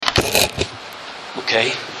Okay?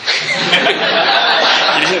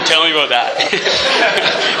 You didn't tell me about that.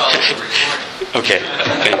 Okay,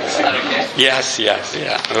 thanks. Yes,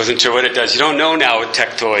 yeah. I wasn't sure what it does. You don't know now with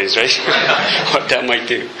tech toys, right? What that might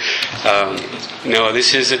do. No,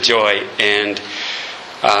 this is a joy, and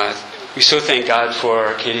we so thank God for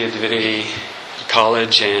Arcadia Divinity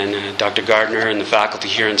College and Dr. Gardner and the faculty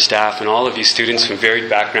here and staff and all of you students from varied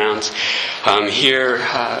backgrounds here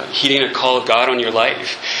heeding a call of God on your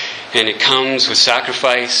life. And it comes with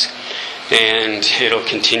sacrifice, and it'll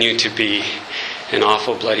continue to be an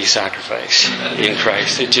awful bloody sacrifice in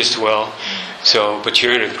Christ. It just will. So, but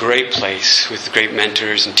you're in a great place with great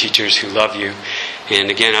mentors and teachers who love you. And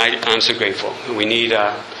again, I'm so grateful. We need,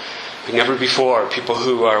 like never before, people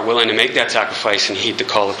who are willing to make that sacrifice and heed the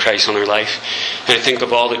call of Christ on their life. And I think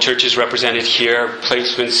of all the churches represented here,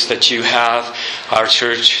 placements that you have, our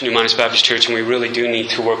church, New Minas Baptist Church, and we really do need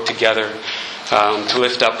to work together to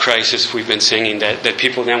lift up Christ, as we've been singing, that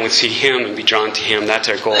people then would see Him and be drawn to Him. That's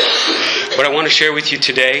our goal. What I want to share with you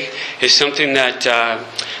today is something that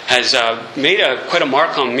has made quite a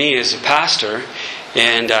mark on me as a pastor.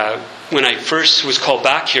 And when I first was called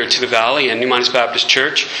back here to the Valley and New Minas Baptist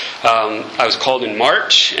Church, I was called in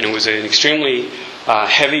March, and it was an extremely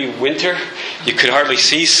heavy winter. You could hardly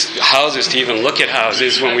see houses to even look at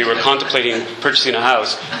houses when we were contemplating purchasing a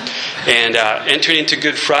house. And entered into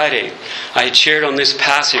Good Friday, I had shared on this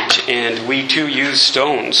passage, and we too use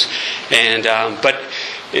stones. And but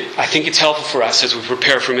I think it's helpful for us as we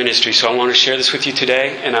prepare for ministry. So I want to share this with you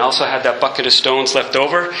today. And I also had that bucket of stones left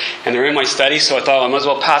over, and they're in my study, so I thought I might as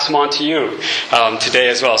well pass them on to you today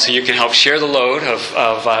as well, so you can help share the load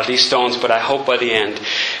of these stones. But I hope by the end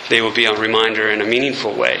they will be a reminder in a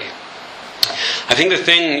meaningful way. I think the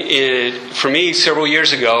thing for me several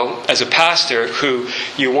years ago, as a pastor who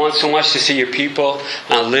you want so much to see your people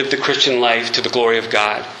live the Christian life to the glory of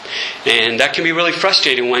God. And that can be really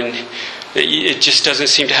frustrating when it just doesn't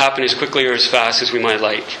seem to happen as quickly or as fast as we might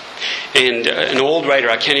like. And an old writer,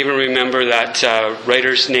 I can't even remember that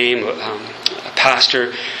writer's name, a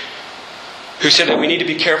pastor, who said that we need to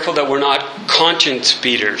be careful that we're not conscience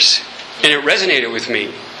beaters. And it resonated with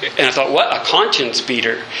me. And I thought, what? A conscience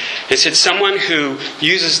beater? It said someone who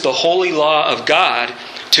uses the holy law of God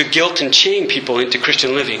to guilt and shame people into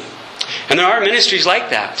Christian living. And there are ministries like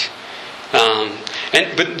that.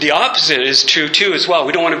 But the opposite is true too as well.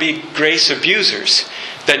 We don't want to be grace abusers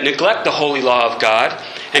that neglect the holy law of God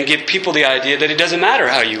and give people the idea that it doesn't matter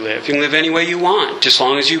how you live. You can live any way you want, just as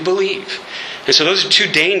long as you believe. And so those are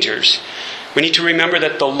two dangers. We need to remember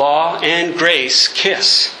that the law and grace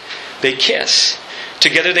kiss. They kiss.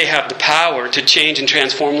 Together they have the power to change and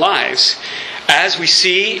transform lives, as we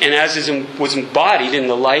see and as was embodied in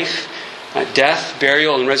the life, death,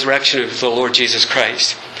 burial, and resurrection of the Lord Jesus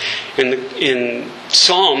Christ. In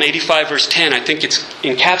Psalm 85 verse 10, I think it's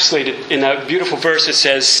encapsulated in that beautiful verse that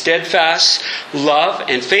says, steadfast love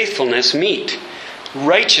and faithfulness meet.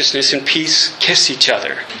 Righteousness and peace kiss each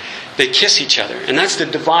other. They kiss each other. And that's the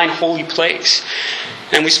divine holy place.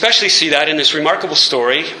 And we especially see that in this remarkable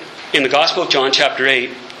story in the Gospel of John, chapter 8.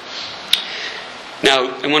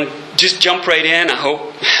 Now, I want to just jump right in. I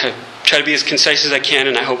hope, try to be as concise as I can,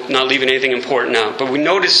 and I hope not leaving anything important out. But we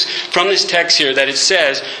notice from this text here that it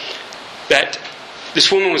says that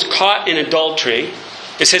this woman was caught in adultery.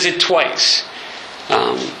 It says it twice.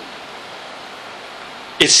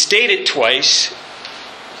 It's stated twice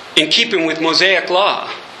in keeping with Mosaic law.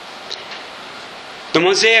 The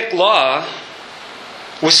Mosaic law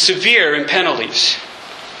was severe in penalties.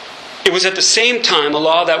 It was at the same time a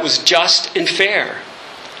law that was just and fair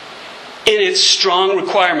in its strong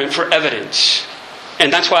requirement for evidence.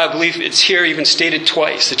 And that's why I believe it's here even stated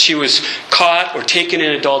twice, that she was caught or taken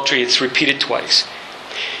in adultery. It's repeated twice.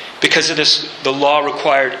 Because of this, the law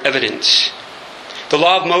required evidence. The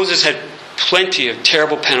law of Moses had plenty of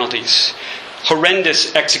terrible penalties,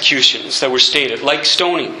 horrendous executions that were stated, like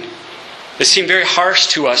stoning. They seem very harsh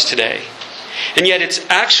to us today. And yet it's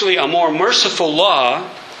actually a more merciful law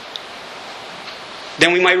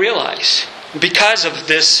than we might realize, because of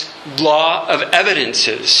this law of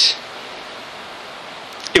evidences.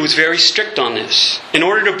 It was very strict on this. In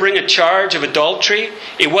order to bring a charge of adultery,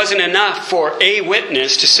 it wasn't enough for a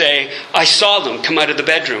witness to say, I saw them come out of the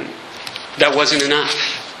bedroom. That wasn't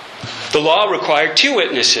enough. The law required two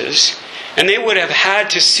witnesses, and they would have had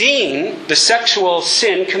to seen the sexual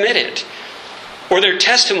sin committed, or their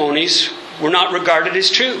testimonies were not regarded as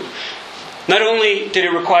true. Not only did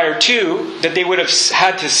it require two, that they would have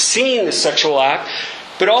had to seen the sexual act,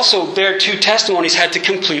 but also their two testimonies had to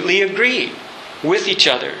completely agree with each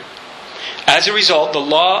other. As a result, the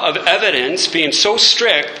law of evidence being so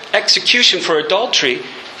strict, execution for adultery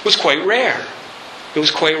was quite rare. It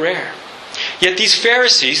was quite rare. Yet these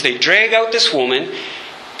Pharisees, they drag out this woman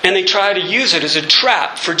and they try to use it as a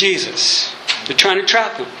trap for Jesus. They're trying to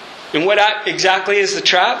trap him. And what exactly is the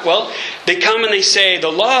trap? Well, they come and they say, the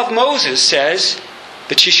law of Moses says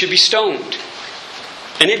that she should be stoned.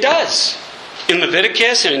 And it does. In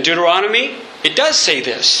Leviticus and in Deuteronomy, it does say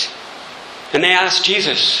this. And they ask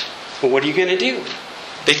Jesus, well, what are you going to do?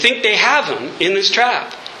 They think they have him in this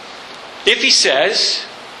trap. If he says,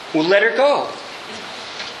 well, let her go.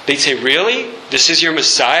 They'd say, really? This is your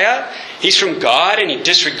Messiah? He's from God and he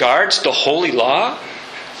disregards the holy law?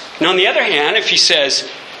 And on the other hand, if he says,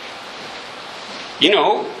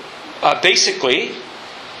 basically,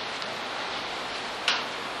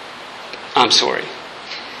 I'm sorry.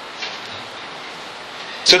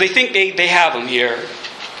 So they think they have him here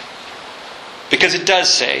because it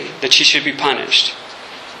does say that she should be punished.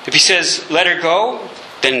 If he says, let her go,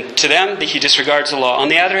 then to them, he disregards the law. On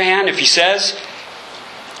the other hand, if he says,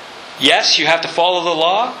 yes, you have to follow the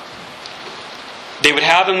law, they would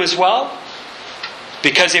have him as well,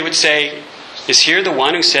 because they would say, is here the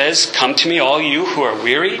one who says, come to me all you who are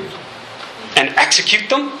weary, and execute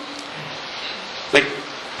them? Like,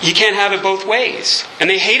 you can't have it both ways. And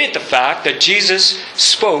they hated the fact that Jesus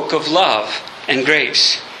spoke of love and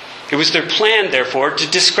grace. It was their plan, therefore, to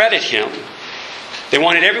discredit him. They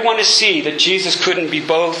wanted everyone to see that Jesus couldn't be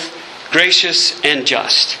both gracious and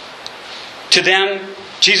just. To them,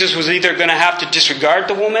 Jesus was either going to have to disregard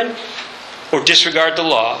the woman or disregard the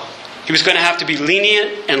law. He was going to have to be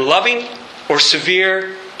lenient and loving or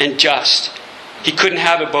severe and just. He couldn't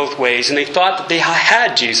have it both ways. And they thought that they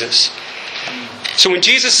had Jesus. So when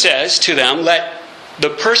Jesus says to them, let the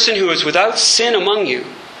person who is without sin among you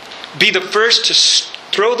be the first to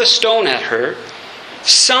throw the stone at her,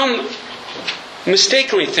 some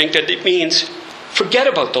mistakenly think that it means forget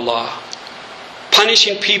about the law.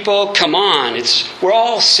 Punishing people, come on, we're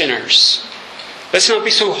all sinners. Let's not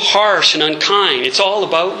be so harsh and unkind. It's all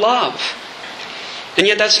about love. And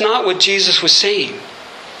yet that's not what Jesus was saying.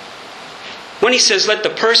 When he says, let the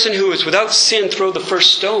person who is without sin throw the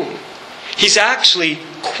first stone, he's actually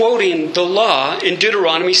quoting the law in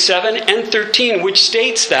Deuteronomy 7 and 13, which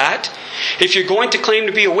states that if you're going to claim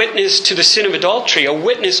to be a witness to the sin of adultery, a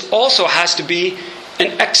witness also has to be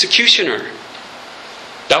an executioner.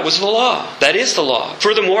 That was the law. That is the law.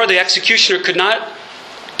 Furthermore, the executioner could not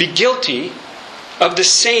be guilty of the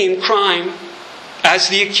same crime as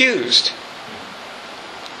the accused.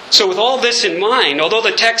 So with all this in mind, although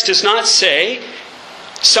the text does not say,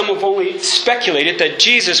 some have only speculated that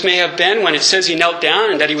Jesus may have been, when it says he knelt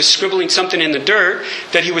down and that he was scribbling something in the dirt,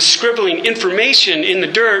 that he was scribbling information in the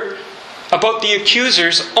dirt about the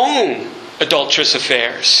accuser's own adulterous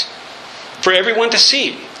affairs for everyone to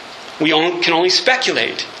see. We can only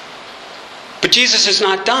speculate. But Jesus is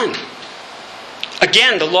not done.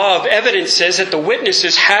 Again, the law of evidence says that the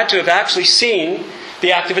witnesses had to have actually seen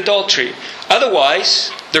the act of adultery.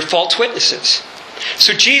 Otherwise, they're false witnesses.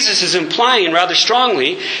 So Jesus is implying rather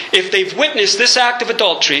strongly, if they've witnessed this act of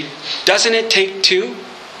adultery, doesn't it take two?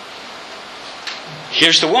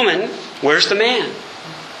 Here's the woman, where's the man?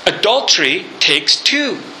 Adultery takes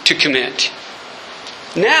two to commit.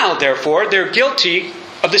 Now, therefore, they're guilty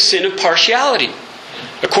of the sin of partiality.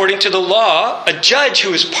 According to the law, a judge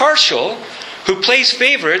who is partial, who plays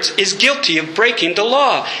favorites, is guilty of breaking the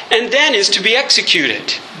law and then is to be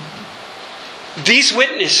executed. These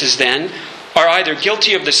witnesses then are either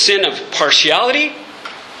guilty of the sin of partiality,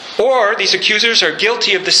 or these accusers are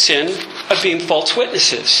guilty of the sin of being false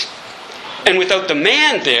witnesses. And without the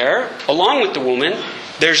man there, along with the woman,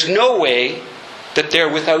 there's no way that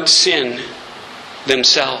they're without sin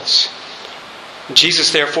themselves.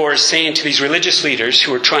 Jesus, therefore, is saying to these religious leaders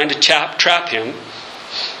who are trying to trap him,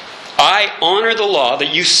 I honor the law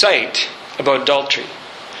that you cite about adultery.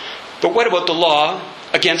 But what about the law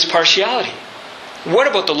against partiality? What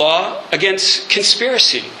about the law against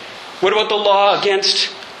conspiracy? What about the law against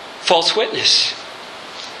false witness?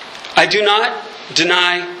 I do not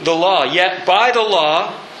deny the law. Yet by the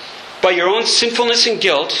law, by your own sinfulness and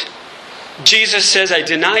guilt, Jesus says, I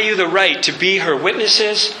deny you the right to be her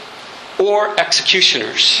witnesses or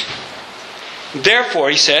executioners.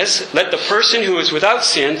 Therefore, he says, let the person who is without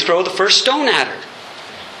sin throw the first stone at her.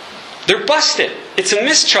 They're busted. It's a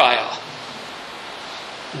mistrial.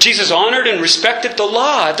 Jesus honored and respected the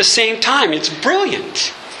law at the same time. It's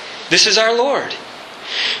brilliant. This is our Lord.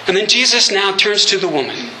 And then Jesus now turns to the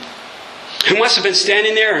woman, who must have been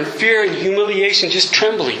standing there in fear and humiliation, just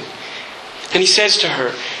trembling. And he says to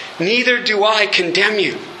her, neither do I condemn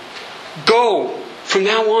you. Go, from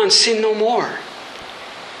now on, sin no more.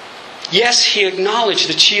 Yes, he acknowledged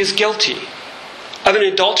that she is guilty of an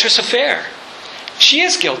adulterous affair. She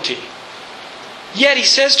is guilty. Yet he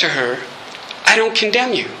says to her, I don't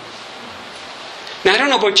condemn you. Now, I don't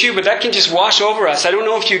know about you, but that can just wash over us. I don't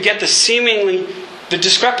know if you get the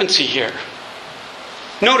discrepancy here.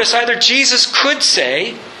 Notice, either Jesus could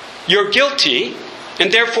say, you're guilty,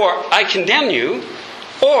 and therefore I condemn you,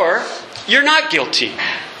 or you're not guilty,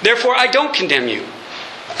 therefore I don't condemn you.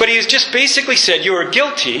 But he has just basically said, you are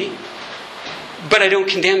guilty, but I don't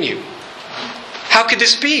condemn you. How could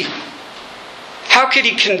this be? How could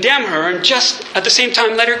he condemn her and just at the same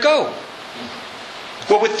time let her go?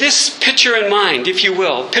 Well, with this picture in mind, if you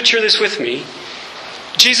will, picture this with me.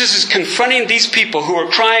 Jesus is confronting these people who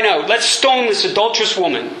are crying out, let's stone this adulterous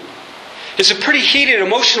woman. It's a pretty heated,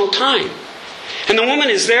 emotional time. And the woman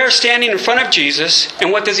is there standing in front of Jesus,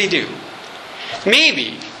 and what does he do?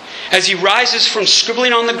 Maybe, as he rises from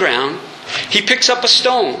scribbling on the ground, he picks up a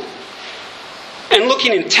stone and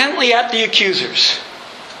looking intently at the accusers,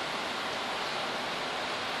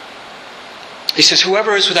 he says,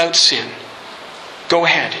 whoever is without sin, go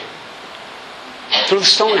ahead. Throw the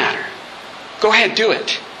stone at her. Go ahead, do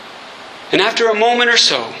it. And after a moment or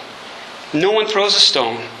so, no one throws a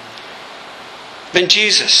stone. Then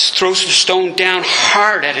Jesus throws the stone down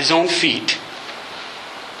hard at his own feet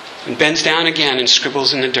and bends down again and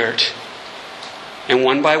scribbles in the dirt. And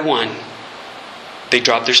one by one, they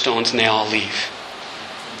drop their stones and they all leave.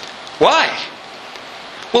 Why?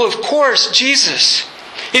 Well, of course, Jesus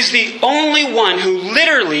is the only one who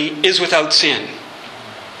literally is without sin.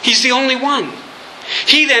 He's the only one.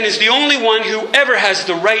 He then is the only one who ever has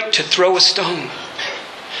the right to throw a stone.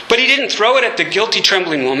 But he didn't throw it at the guilty,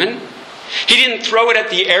 trembling woman. He didn't throw it at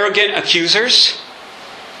the arrogant accusers.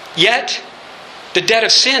 Yet, the debt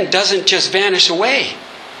of sin doesn't just vanish away.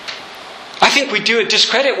 I think we do a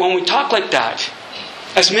discredit when we talk like that.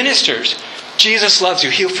 As ministers, Jesus loves you.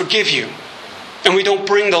 He'll forgive you. And we don't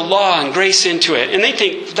bring the law and grace into it. And they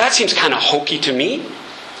think, that seems kind of hokey to me.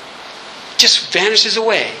 It just vanishes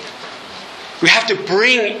away. We have to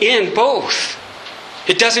bring in both.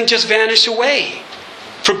 It doesn't just vanish away.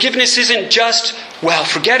 Forgiveness isn't just, well,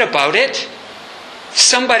 forget about it.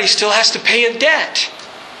 Somebody still has to pay a debt.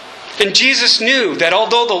 And Jesus knew that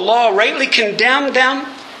although the law rightly condemned them,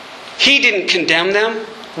 he didn't condemn them.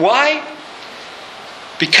 Why?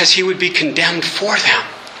 Because he would be condemned for them.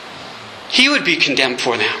 He would be condemned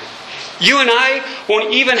for them. You and I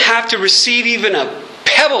won't even have to receive even a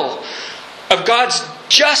pebble of God's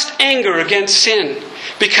just anger against sin,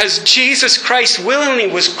 because Jesus Christ willingly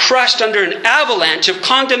was crushed under an avalanche of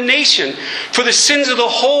condemnation for the sins of the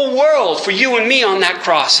whole world, for you and me on that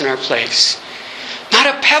cross in our place.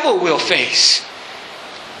 Not a pebble we'll face.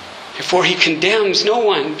 Therefore he condemns no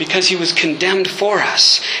one, because he was condemned for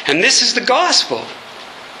us. And this is the gospel.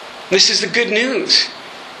 This is the good news.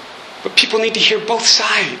 But people need to hear both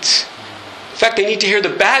sides. In fact, they need to hear the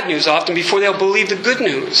bad news often before they'll believe the good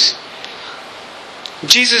news.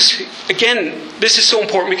 Jesus, again, this is so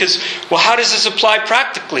important because, well, how does this apply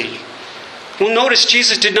practically? Well, notice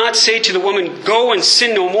Jesus did not say to the woman, go and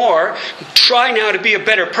sin no more, try now to be a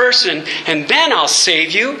better person, and then I'll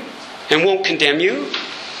save you and won't condemn you.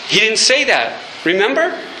 He didn't say that.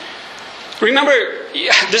 Remember? Remember,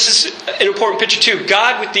 this is an important picture too.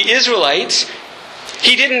 God with the Israelites,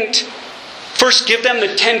 he didn't first give them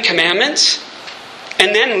the 10 Commandments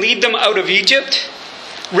and then lead them out of Egypt.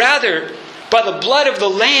 Rather, by the blood of the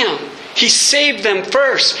Lamb, he saved them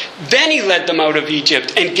first. Then he led them out of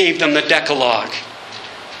Egypt and gave them the Decalogue.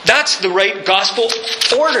 That's the right gospel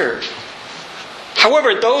order.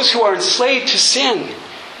 However, those who are enslaved to sin,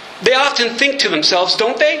 they often think to themselves,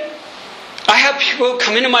 don't they? I have people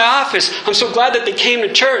come into my office. I'm so glad that they came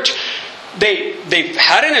to church. They've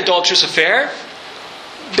had an adulterous affair.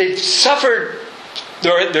 They've suffered.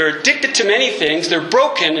 They're addicted to many things. They're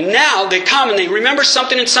broken. And now they come and they remember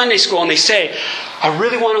something in Sunday school and they say, I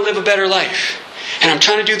really want to live a better life. And I'm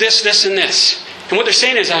trying to do this, this, and this. And what they're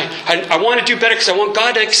saying is, I want to do better because I want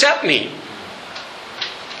God to accept me.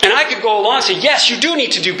 And I could go along and say, yes, you do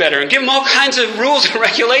need to do better. And give them all kinds of rules and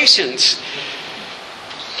regulations.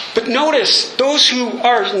 But notice, those who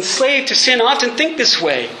are enslaved to sin often think this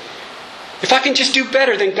way. If I can just do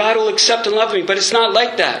better, then God will accept and love me. But it's not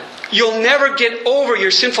like that. You'll never get over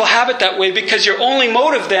your sinful habit that way, because your only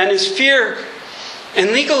motive then is fear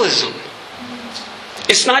and legalism.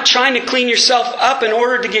 It's not trying to clean yourself up in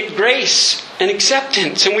order to get grace and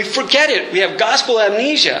acceptance. And we forget it. We have gospel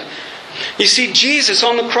amnesia. You see, Jesus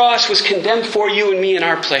on the cross was condemned for you and me in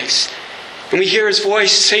our place. And we hear his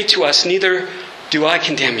voice say to us, neither do I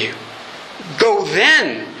condemn you. Go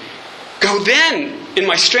then in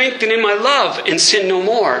my strength and in my love, and sin no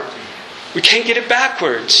more. We can't get it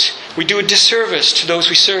backwards. We do a disservice to those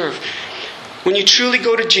we serve. when you truly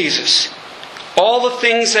go to Jesus, all the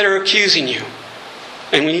things that are accusing you,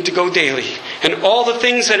 and we need to go daily, and all the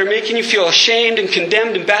things that are making you feel ashamed and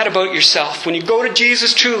condemned and bad about yourself, when you go to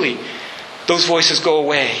Jesus truly, those voices go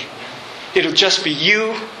away. It'll just be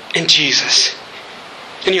you and Jesus.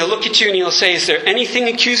 And He'll look at you and He'll say, is there anything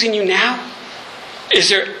accusing you now? Is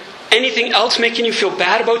there anything else making you feel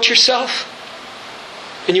bad about yourself?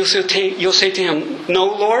 And you'll say to Him, no,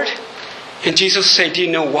 Lord. And Jesus will say, do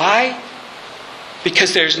you know why?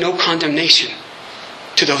 Because there's no condemnation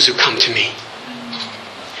to those who come to me.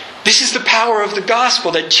 This is the power of the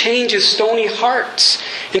gospel that changes stony hearts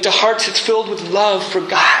into hearts that's filled with love for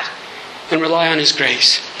God and rely on His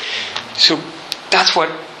grace. So that's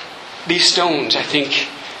what these stones, I think,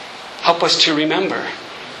 help us to remember.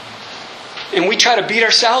 And we try to beat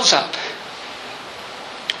ourselves up.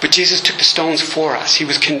 But Jesus took the stones for us. He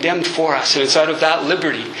was condemned for us. And it's out of that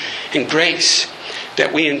liberty and grace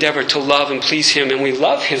that we endeavor to love and please Him. And we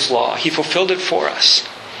love His law. He fulfilled it for us.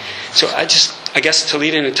 So I guess to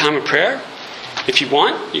lead in a time of prayer, if you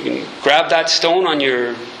want, you can grab that stone on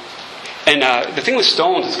your... And the thing with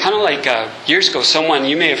stones, it's kind of like years ago, someone,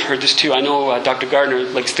 you may have heard this too, I know Dr. Gardner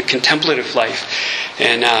likes the contemplative life.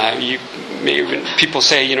 And people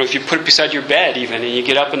say, if you put it beside your bed even, and you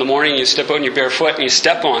get up in the morning and you step out in your bare foot and you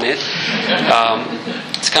step on it,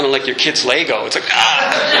 it's kind of like your kid's Lego. It's like,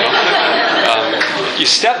 you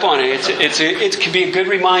step on it, it can be a good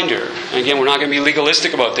reminder. And again, we're not going to be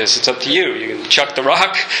legalistic about this. It's up to you. You can chuck the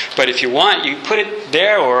rock, but if you want, you put it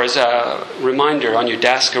there or as a reminder on your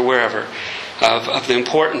desk or wherever of the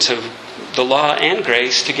importance of the law and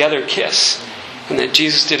grace together kiss. And that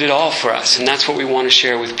Jesus did it all for us. And that's what we want to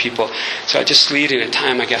share with people. So I just lead in a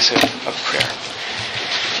time, I guess, of prayer.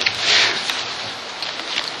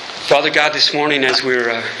 Father God, this morning as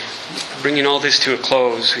we're bringing all this to a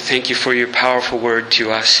close, we thank You for Your powerful word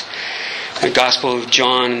to us. The Gospel of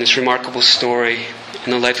John and this remarkable story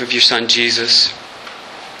in the life of Your Son Jesus.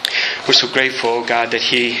 We're so grateful, God, that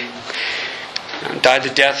He died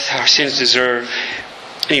the death our sins deserve.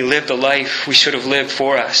 And He lived the life we should have lived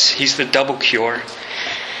for us. He's the double cure.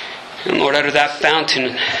 And Lord, out of that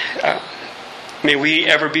fountain, may we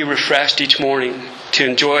ever be refreshed each morning to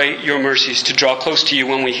enjoy Your mercies, to draw close to You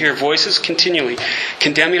when we hear voices continually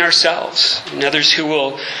condemning ourselves and others who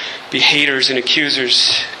will be haters and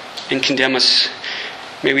accusers and condemn us.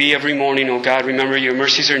 May we every morning, oh God, remember Your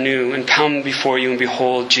mercies are new and come before You and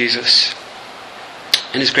behold Jesus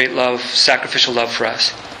and His great love, sacrificial love for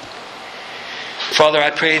us. Father,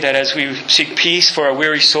 I pray that as we seek peace for our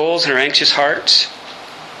weary souls and our anxious hearts,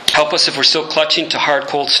 help us if we're still clutching to hard,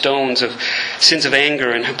 cold stones of sins of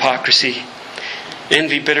anger and hypocrisy,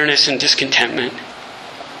 envy, bitterness, and discontentment.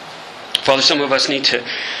 Father, some of us need to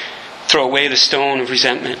throw away the stone of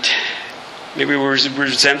resentment. Maybe we're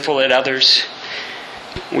resentful at others.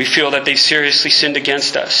 We feel that they seriously sinned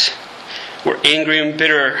against us. We're angry and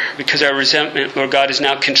bitter because our resentment, Lord God, is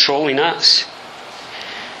now controlling us.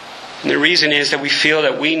 And the reason is that we feel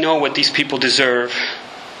that we know what these people deserve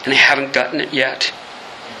and they haven't gotten it yet.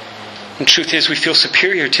 And the truth is we feel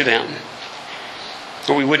superior to them,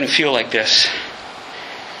 or we wouldn't feel like this.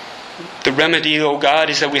 The remedy, oh God,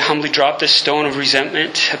 is that we humbly drop this stone of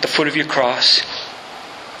resentment at the foot of Your cross.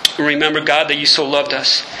 And remember, God, that You so loved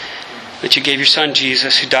us, that You gave Your Son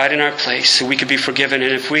Jesus, who died in our place so we could be forgiven.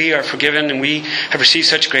 And if we are forgiven and we have received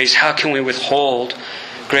such grace, how can we withhold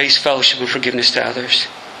grace, fellowship, and forgiveness to others?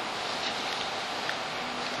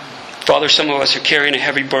 Father, some of us are carrying a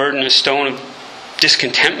heavy burden, a stone of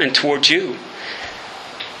discontentment towards You.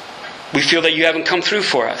 We feel that You haven't come through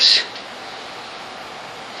for us.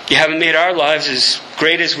 You haven't made our lives as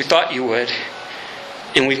great as we thought You would.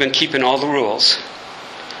 And we've been keeping all the rules.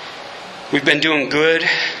 We've been doing good.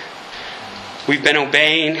 We've been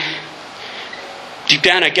obeying. Deep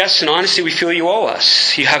down, I guess, in honesty, we feel You owe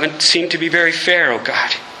us. You haven't seemed to be very fair, oh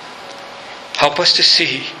God. Help us to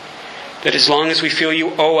see that as long as we feel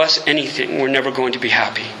You owe us anything, we're never going to be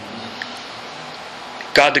happy.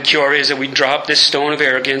 God, the cure is that we drop this stone of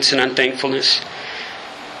arrogance and unthankfulness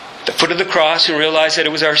at the foot of the cross and realize that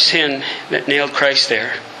it was our sin that nailed Christ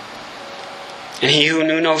there. And He who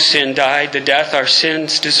knew no sin died the death our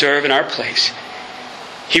sins deserve in our place.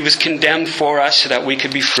 He was condemned for us so that we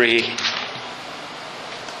could be free.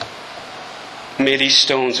 May these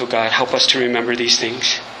stones, oh God, help us to remember these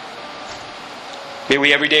things. May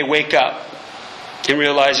we every day wake up and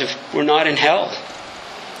realize if we're not in hell,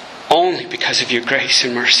 only because of Your grace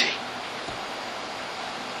and mercy.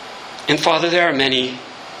 And Father, there are many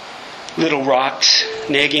little rocks,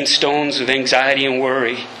 nagging stones of anxiety and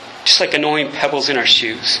worry, just like annoying pebbles in our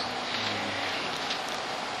shoes.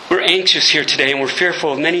 We're anxious here today and we're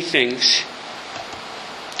fearful of many things.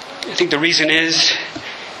 I think the reason is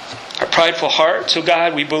our prideful hearts. So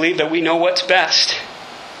God, we believe that we know what's best.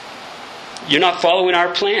 You're not following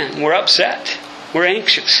our plan. We're upset. We're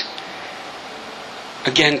anxious.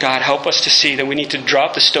 Again, God, help us to see that we need to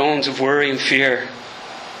drop the stones of worry and fear.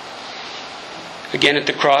 Again, at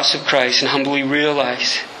the cross of Christ, and humbly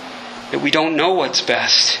realize that we don't know what's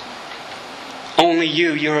best. Only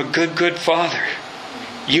you. You're a good, good Father.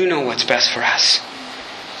 You know what's best for us.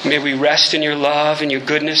 May we rest in your love and your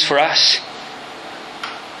goodness for us.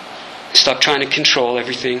 Stop trying to control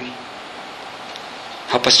everything.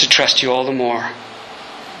 Help us to trust you all the more.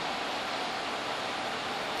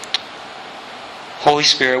 Holy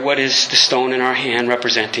Spirit, what is the stone in our hand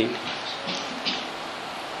representing?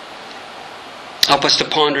 Help us to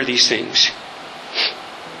ponder these things.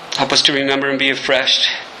 Help us to remember and be refreshed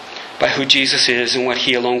by who Jesus is and what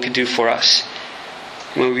He alone could do for us.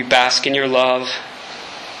 When we bask in your love,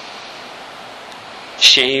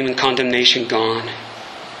 shame and condemnation gone.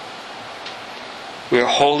 We are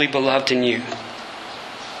wholly beloved in you.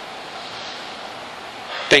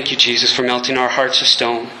 Thank you, Jesus, for melting our hearts of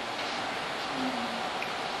stone.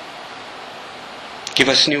 Give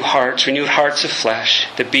us new hearts, renewed hearts of flesh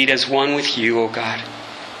that beat as one with you, O God.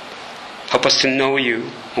 Help us to know you,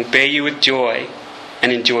 obey you with joy,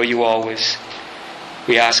 and enjoy you always.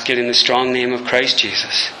 We ask it in the strong name of Christ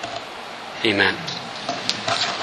Jesus. Amen.